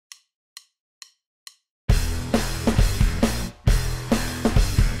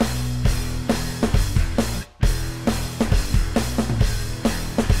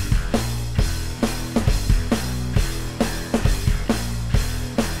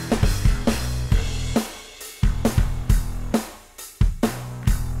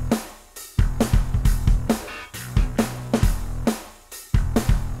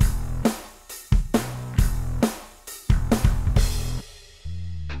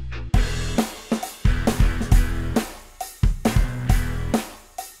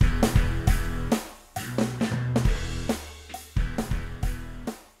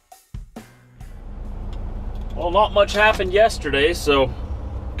Well, not much happened yesterday, so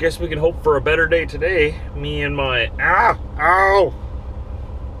guess we can hope for a better day today. Me and my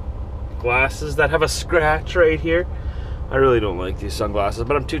glasses that have a scratch right here. I really don't like these sunglasses,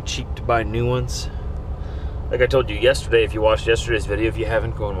 but I'm too cheap to buy new ones. Like I told you yesterday, if you watched yesterday's video, if you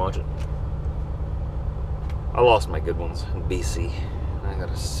haven't, go and watch it. I lost my good ones in BC.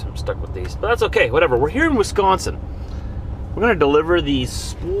 I'm stuck with these, but that's okay, whatever. We're here in Wisconsin. We're gonna deliver these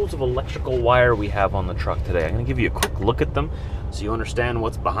spools of electrical wire we have on the truck today. I'm gonna give you a quick look at them so you understand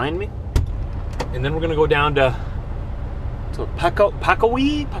what's behind me. And then we're gonna go down to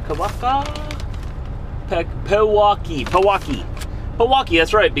Pewaukee,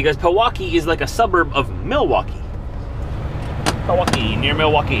 that's right, because Pewaukee is like a suburb of Milwaukee. Pewaukee, near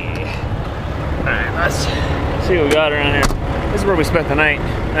Milwaukee. Alright, let's see what we got around here. This is where we spent the night.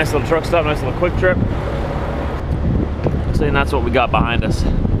 Nice little truck stop, nice little quick trip. And that's what we got behind us.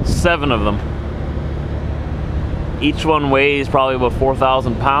 7 of them. Each one weighs probably about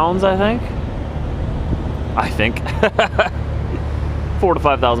 4,000 pounds, I think. 4,000 to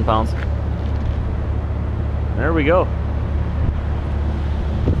 5,000 pounds. There we go.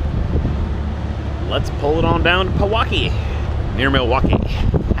 Let's pull it on down to Pewaukee, near Milwaukee.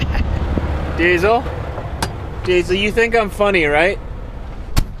 Diesel, you think I'm funny, right?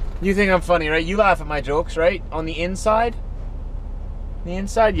 You think I'm funny, right? You laugh at my jokes, right? On the inside? The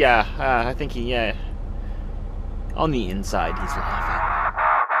inside? Yeah, I think yeah. On the inside, he's laughing.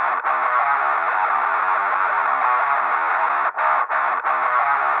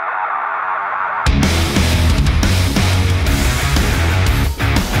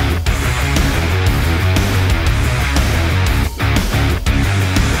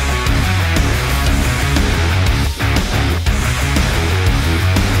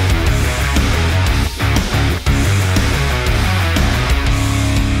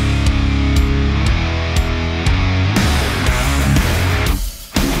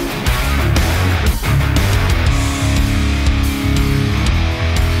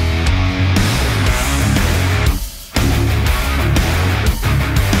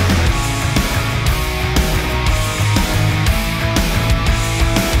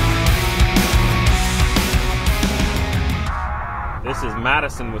 This is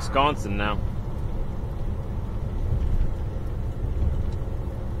Madison, Wisconsin now.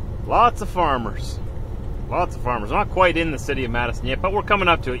 Lots of farmers. Lots of farmers. Not quite in the city of Madison yet, but we're coming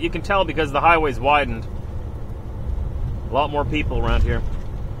up to it. You can tell because the highway's widened. A lot more people around here.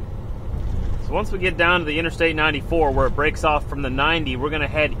 So once we get down to the Interstate 94 where it breaks off from the 90, we're going to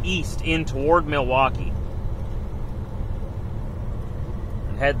head east in toward Milwaukee.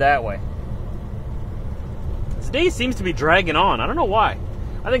 And head that way. Day seems to be dragging on. I don't know why.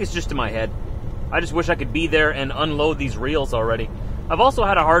 I think it's just in my head. I just wish I could be there and unload these reels already. I've also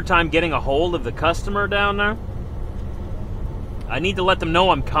had a hard time getting a hold of the customer down there. I need to let them know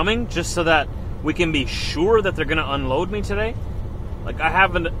I'm coming just so that we can be sure that they're going to unload me today. Like I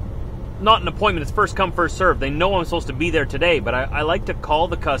haven't, not an appointment, it's first come, first served. They know I'm supposed to be there today, but I like to call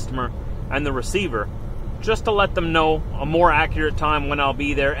the customer and the receiver just to let them know a more accurate time when I'll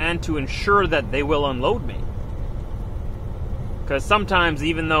be there and to ensure that they will unload me. Because sometimes,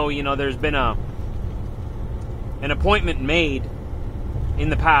 even though, you know, there's been an appointment made in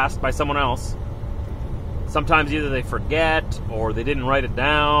the past by someone else, sometimes either they forget or they didn't write it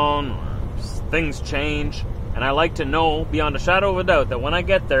down or things change. And I like to know beyond a shadow of a doubt that when I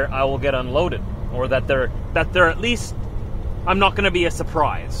get there, I will get unloaded, or that they're at least, I'm not going to be a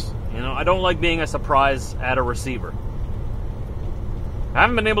surprise. You know, I don't like being a surprise at a receiver. I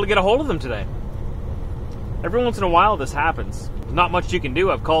haven't been able to get a hold of them today. Every once in a while this happens. There's not much you can do.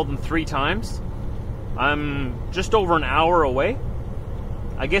 I've called them 3 times. I'm just over an hour away.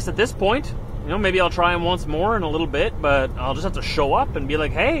 I guess at this point, you know, maybe I'll try them once more in a little bit, but I'll just have to show up and be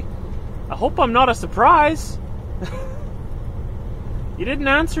like, hey, I hope I'm not a surprise. You didn't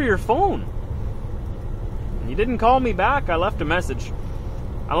answer your phone. You didn't call me back. I left a message.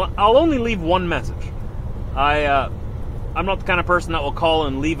 I'll only leave one message. I'm not the kind of person that will call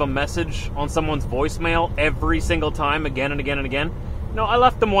and leave a message on someone's voicemail every single time, again and again and again. No, I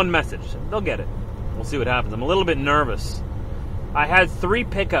left them one message. They'll get it. We'll see what happens. I'm a little bit nervous. I had 3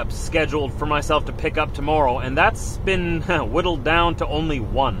 pickups scheduled for myself to pick up tomorrow, and that's been whittled down to only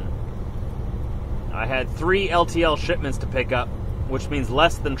 1. I had 3 LTL shipments to pick up, which means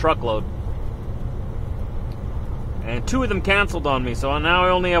less than truckload. And 2 of them canceled on me, so now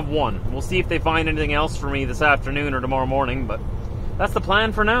I only have 1. We'll see if they find anything else for me this afternoon or tomorrow morning, but that's the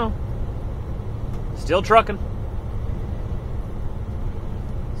plan for now. Still trucking.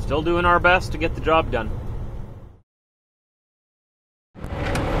 Still doing our best to get the job done.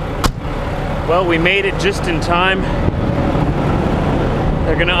 Well, we made it just in time.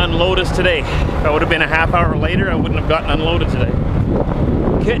 They're gonna unload us today. If I would have been a half hour later, I wouldn't have gotten unloaded today.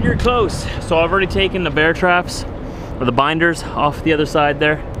 Getting here close. So I've already taken the bear traps, or the binders, off the other side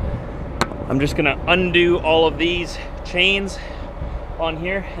there. I'm just gonna undo all of these chains on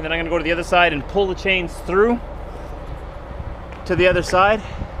here, and then I'm gonna go to the other side and pull the chains through to the other side.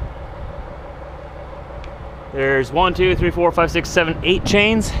 There's 1, 2, 3, 4, 5, 6, 7, 8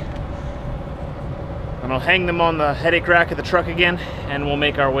 chains. And I'll hang them on the headache rack of the truck again, and we'll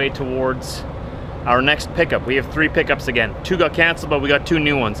make our way towards our next pickup. We have 3 pickups again. 2 got canceled, but we got 2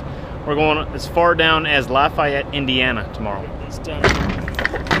 new ones. We're going as far down as Lafayette, Indiana tomorrow. Get this down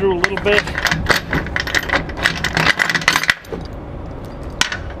through a little bit.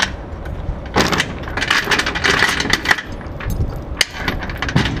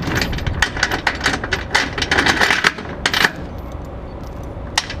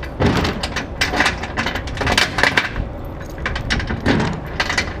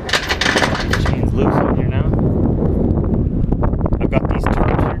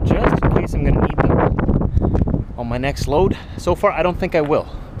 My next load. So far I don't think I will,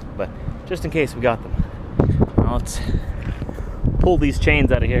 but just in case we got them. Now let's pull these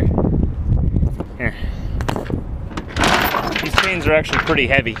chains out of here. Here. These chains are actually pretty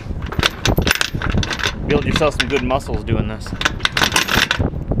heavy. Build yourself some good muscles doing this. I'm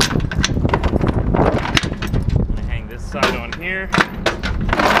gonna hang this side on here.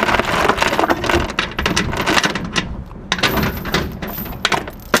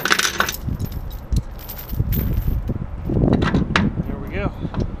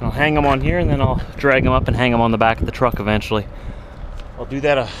 Hang them on here, and then I'll drag them up and hang them on the back of the truck eventually. I'll do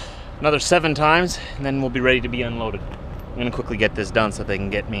that another 7 times, and then we'll be ready to be unloaded. I'm gonna quickly get this done so they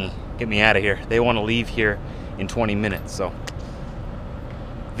can get me out of here. They want to leave here in 20 minutes, so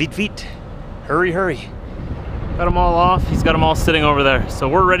vite, hurry, hurry. Got them all off. He's got them all sitting over there, so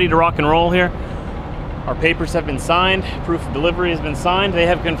we're ready to rock and roll here. Our papers have been signed. Proof of delivery has been signed. They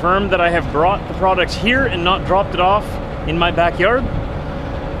have confirmed that I have brought the product here and not dropped it off in my backyard.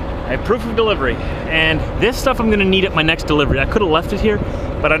 I have proof of delivery, and this stuff I'm gonna need at my next delivery. I could have left it here,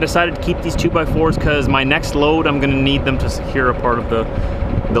 but I decided to keep these 2x4s because my next load, I'm gonna need them to secure a part of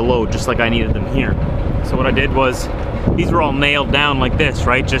the load, just like I needed them here. So what I did was, these were all nailed down like this,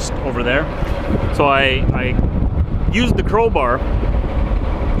 right, just over there. So I used the crowbar,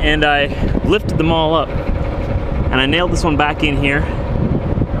 and I lifted them all up, and I nailed this one back in here,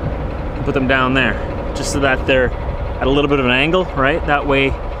 and put them down there, just so that they're at a little bit of an angle, right? That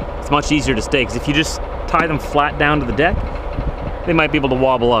way, it's much easier to stay, because if you just tie them flat down to the deck, they might be able to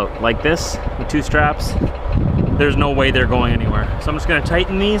wobble out like this with 2 straps. There's no way they're going anywhere. So I'm just going to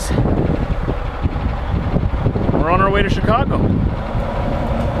tighten these. We're on our way to Chicago.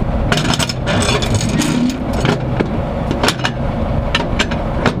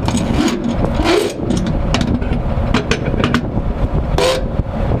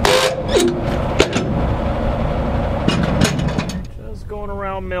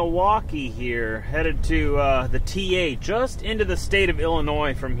 Milwaukee here, headed to the TA, just into the state of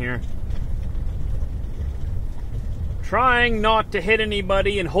Illinois from here. Trying not to hit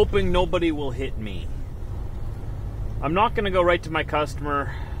anybody and hoping nobody will hit me. I'm not going to go right to my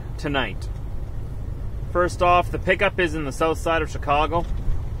customer tonight. First off, the pickup is in the south side of Chicago.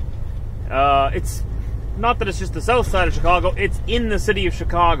 It's not that it's just the south side of Chicago, it's in the city of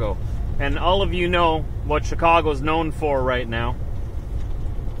Chicago. And all of you know what Chicago is known for right now.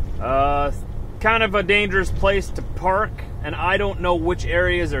 Kind of a dangerous place to park, and I don't know which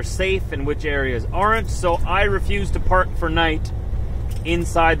areas are safe and which areas aren't, so I refuse to park for night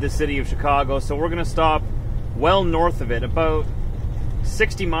inside the city of Chicago. So we're going to stop well north of it, about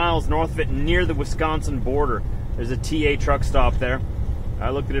 60 miles north of it, near the Wisconsin border. There's a TA truck stop there. I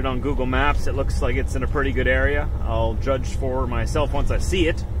looked at it on Google Maps. It looks like it's in a pretty good area. I'll judge for myself once I see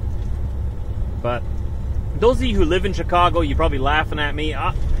it. But those of you who live in Chicago, you're probably laughing at me.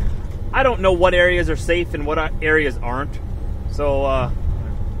 I don't know what areas are safe and what areas aren't. So,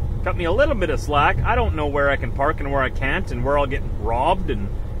 cut me a little bit of slack. I don't know where I can park and where I can't, and where I'll get robbed and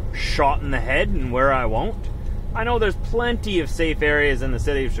shot in the head and where I won't. I know there's plenty of safe areas in the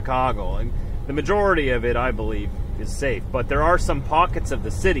city of Chicago. And the majority of it, I believe, is safe. But there are some pockets of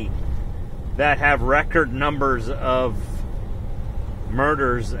the city that have record numbers of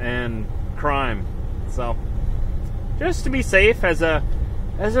murders and crime. So, just to be safe, as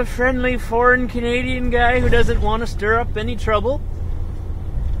a friendly foreign Canadian guy who doesn't want to stir up any trouble,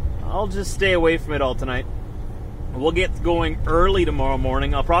 I'll just stay away from it all tonight. We'll get going early tomorrow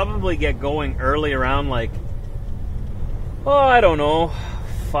morning. I'll probably get going early around like, oh, I don't know,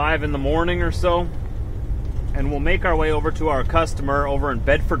 5 in the morning or so, and we'll make our way over to our customer over in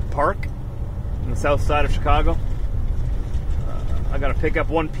Bedford Park on the south side of Chicago. I gotta pick up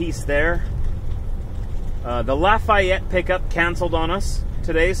one piece there. The Lafayette pickup canceled on us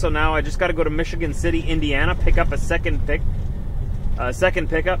today, so now I just gotta go to Michigan City, Indiana, pick up a second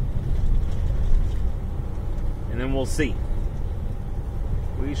pickup, and then we'll see.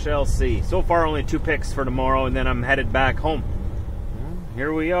 We shall see. So far, only 2 picks for tomorrow, and then I'm headed back home.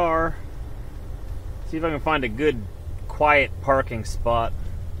 Here we are. See if I can find a good, quiet parking spot.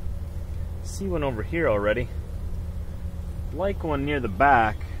 See one over here already. Like one near the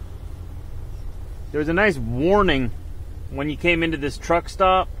back. There was a nice warning when you came into this truck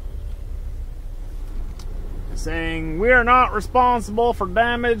stop saying, "We are not responsible for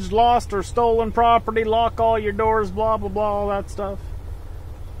damaged, lost, or stolen property. Lock all your doors," blah, blah, blah, all that stuff.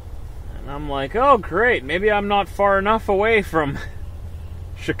 And I'm like, oh, great. Maybe I'm not far enough away from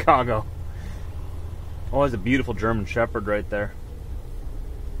Chicago. Oh, there's a beautiful German Shepherd right there.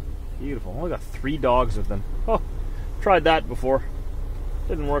 Beautiful. Only got 3 dogs with them. Oh, tried that before.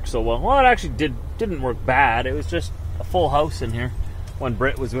 Didn't work so well. Well, it actually didn't work bad. It was just a full house in here when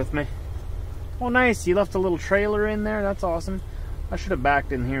Brit was with me. Oh, nice. You left a little trailer in there. That's awesome. I should have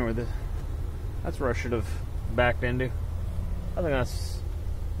backed in here with it. That's where I should have backed into. I think that's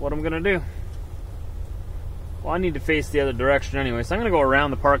what I'm going to do. Well, I need to face the other direction anyway, so I'm going to go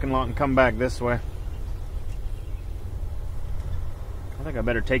around the parking lot and come back this way. I think I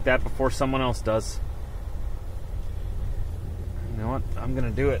better take that before someone else does. You know what? I'm going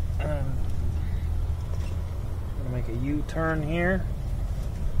to do it. I'm going to make a U-turn here.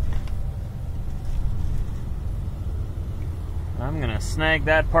 I'm going to snag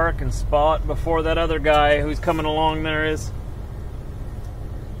that parking spot before that other guy who's coming along there is.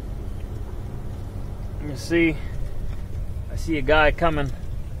 You see, I see a guy coming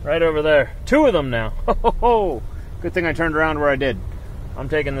right over there. 2 of them now. Ho, ho, ho. Good thing I turned around where I did. I'm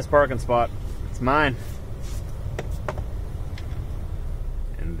taking this parking spot. It's mine.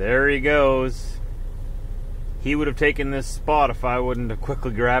 And there he goes. He would have taken this spot if I wouldn't have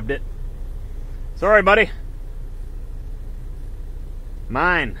quickly grabbed it. Sorry, buddy.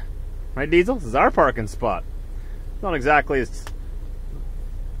 Mine. Right, Diesel? This is our parking spot. Not exactly as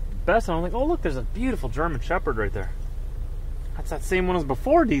best. I don't think. Oh, look, there's a beautiful German Shepherd right there. That's that same one as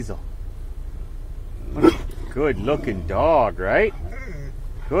before, Diesel. What a good looking dog, right?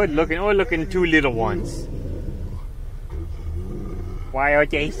 Good looking. Oh, look at 2 little ones. Why are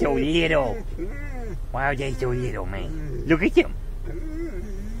they so little? Why are they so little, man? Look at them.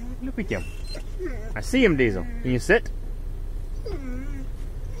 Look at them. I see him, Diesel. Can you sit?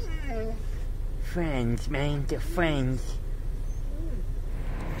 Friends, man, they're friends.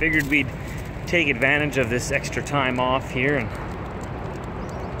 Figured we'd take advantage of this extra time off here and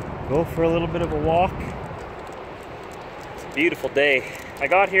go for a little bit of a walk. It's a beautiful day. I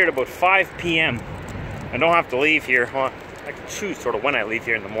got here at about 5 p.m. I don't have to leave here. Well, I can choose sort of when I leave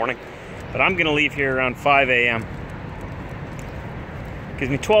here in the morning, but I'm gonna leave here around 5 a.m. Gives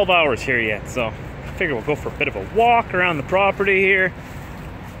me 12 hours here yet, so I figure we'll go for a bit of a walk around the property here.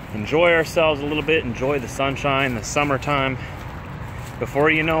 Enjoy ourselves a little bit, enjoy the sunshine, the summertime. Before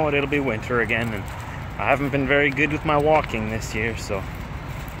you know it, it'll be winter again, and I haven't been very good with my walking this year, so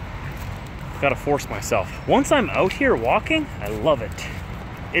gotta force myself. Once I'm out here walking, I love it.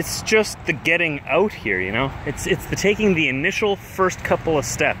 It's just the getting out here, you know? It's the taking the initial first couple of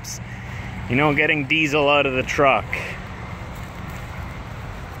steps. You know, getting Diesel out of the truck.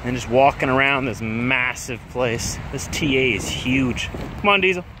 And just walking around this massive place. This TA is huge. Come on,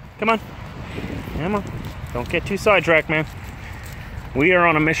 Diesel. Come on. Come on. Don't get too sidetracked, man. We are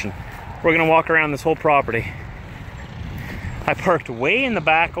on a mission. We're gonna walk around this whole property. I parked way in the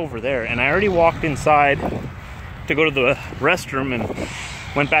back over there, and I already walked inside to go to the restroom and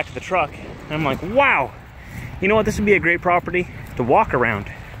went back to the truck. And I'm like, wow, you know what? This would be a great property to walk around.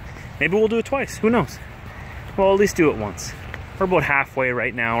 Maybe we'll do it twice. Who knows? Well, at least do it once. We're about halfway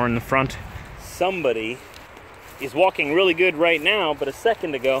right now. We're in the front. Somebody is walking really good right now, but a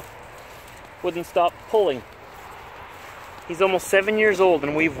second ago wouldn't stop pulling. He's almost 7 years old,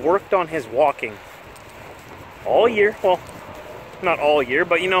 and we've worked on his walking all year. Well, not all year,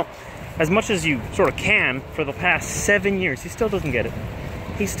 but you know, as much as you sort of can for the past 7 years. He still doesn't get it.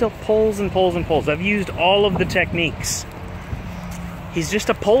 He still pulls and pulls and pulls. I've used all of the techniques. He's just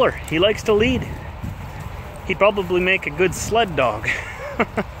a puller. He likes to lead. He'd probably make a good sled dog.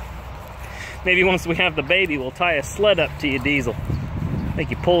 Maybe once we have the baby, we'll tie a sled up to you, Diesel.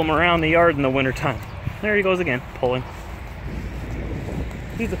 Make you pull him around the yard in the wintertime. There he goes again, pulling.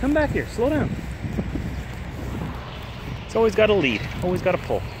 Diesel, come back here. Slow down. It's always got a lead, always got a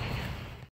pull.